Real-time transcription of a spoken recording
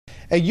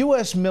A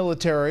U.S.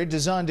 military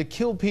designed to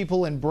kill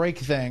people and break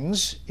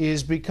things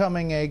is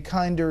becoming a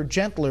kinder,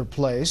 gentler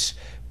place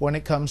when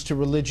it comes to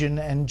religion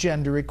and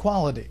gender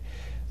equality.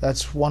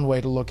 That's one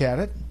way to look at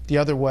it. The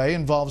other way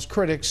involves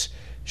critics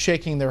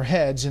shaking their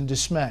heads in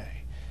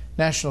dismay.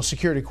 National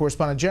security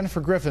correspondent Jennifer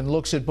Griffin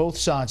looks at both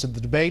sides of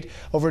the debate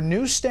over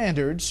new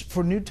standards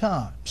for new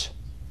times.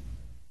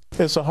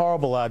 It's a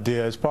horrible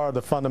idea. It's part of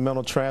the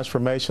fundamental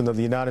transformation of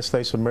the United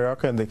States of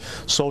America and the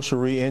social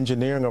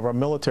re-engineering of our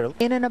military.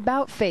 In an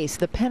about-face,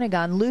 the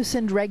Pentagon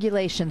loosened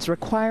regulations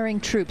requiring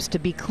troops to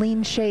be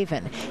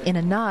clean-shaven, in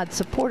a nod,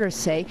 supporters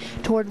say,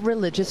 toward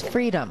religious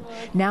freedom.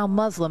 Now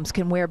Muslims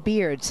can wear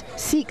beards,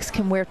 Sikhs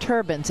can wear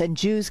turbans, and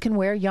Jews can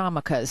wear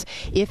yarmulkes,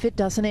 if it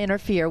doesn't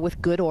interfere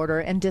with good order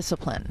and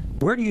discipline.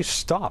 Where do you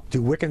stop?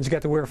 Do Wiccans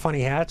get to wear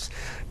funny hats?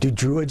 Do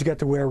Druids get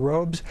to wear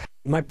robes?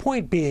 My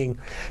point being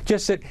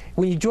just that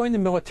when you join the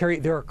military,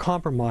 there are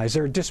compromises,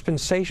 there are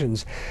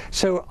dispensations.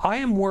 So I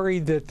am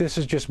worried that this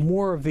is just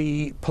more of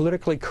the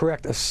politically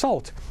correct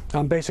assault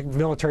on basic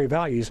military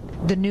values.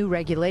 The new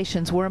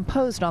regulations were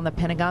imposed on the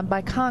Pentagon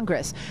by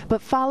Congress,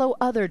 but follow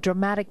other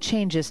dramatic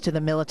changes to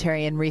the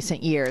military in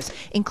recent years,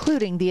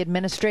 including the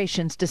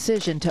administration's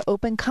decision to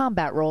open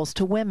combat roles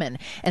to women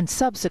and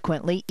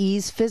subsequently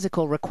ease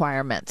physical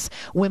requirements.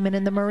 Women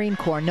in the Marine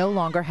Corps no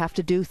longer have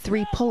to do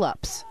 3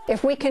 pull-ups.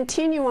 If we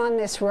continue on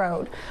this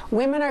road,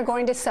 women are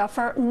going to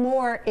suffer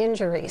more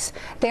injuries.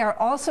 They are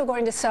also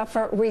going to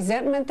suffer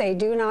resentment they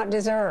do not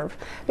deserve,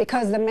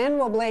 because the men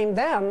will blame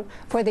them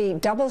for the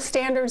double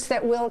standards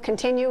that will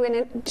continue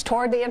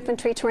toward the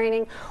infantry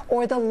training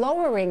or the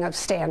lowering of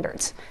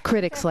standards.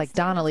 Critics like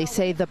Donnelly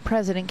say the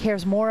president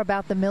cares more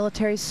about the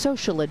military's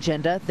social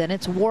agenda than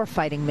its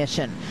warfighting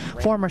mission.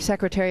 Former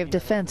Secretary of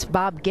Defense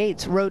Bob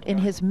Gates wrote in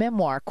his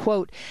memoir,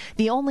 quote,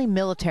 "The only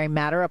military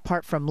matter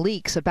apart from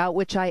leaks about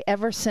which I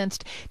ever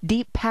sensed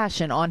deep passion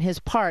on his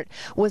part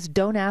was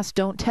don't ask,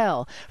 don't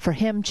tell. For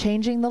him,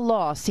 changing the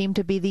law seemed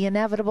to be the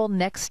inevitable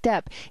next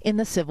step in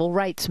the civil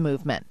rights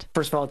movement."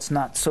 First of all, it's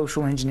not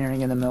social engineering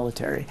in the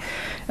military.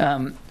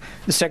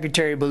 The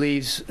Secretary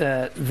believes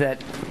that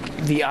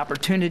the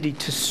opportunity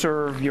to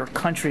serve your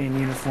country in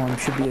uniform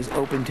should be as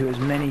open to as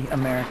many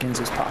Americans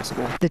as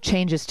possible. The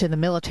changes to the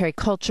military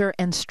culture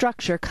and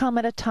structure come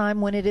at a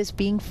time when it is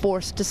being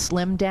forced to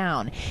slim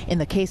down, in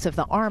the case of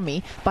the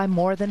Army, by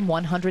more than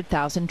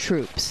 100,000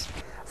 troops.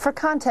 For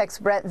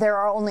context, Brett, there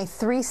are only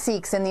 3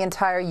 Sikhs in the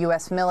entire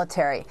U.S.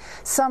 military.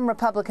 Some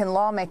Republican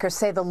lawmakers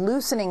say the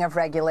loosening of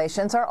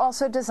regulations are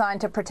also designed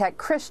to protect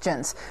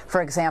Christians.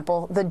 For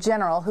example, the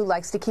general who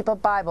likes to keep a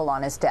Bible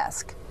on his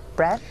desk.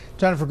 Brett?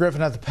 Jennifer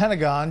Griffin at the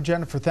Pentagon.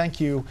 Jennifer, thank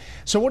you.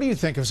 So what do you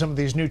think of some of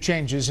these new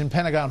changes in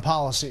Pentagon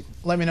policy?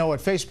 Let me know at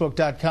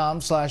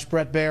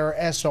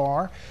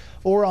facebook.com/BrettBairSR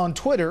or on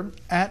Twitter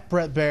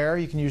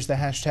 @BrettBair. You can use the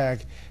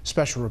hashtag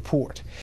 #SpecialReport.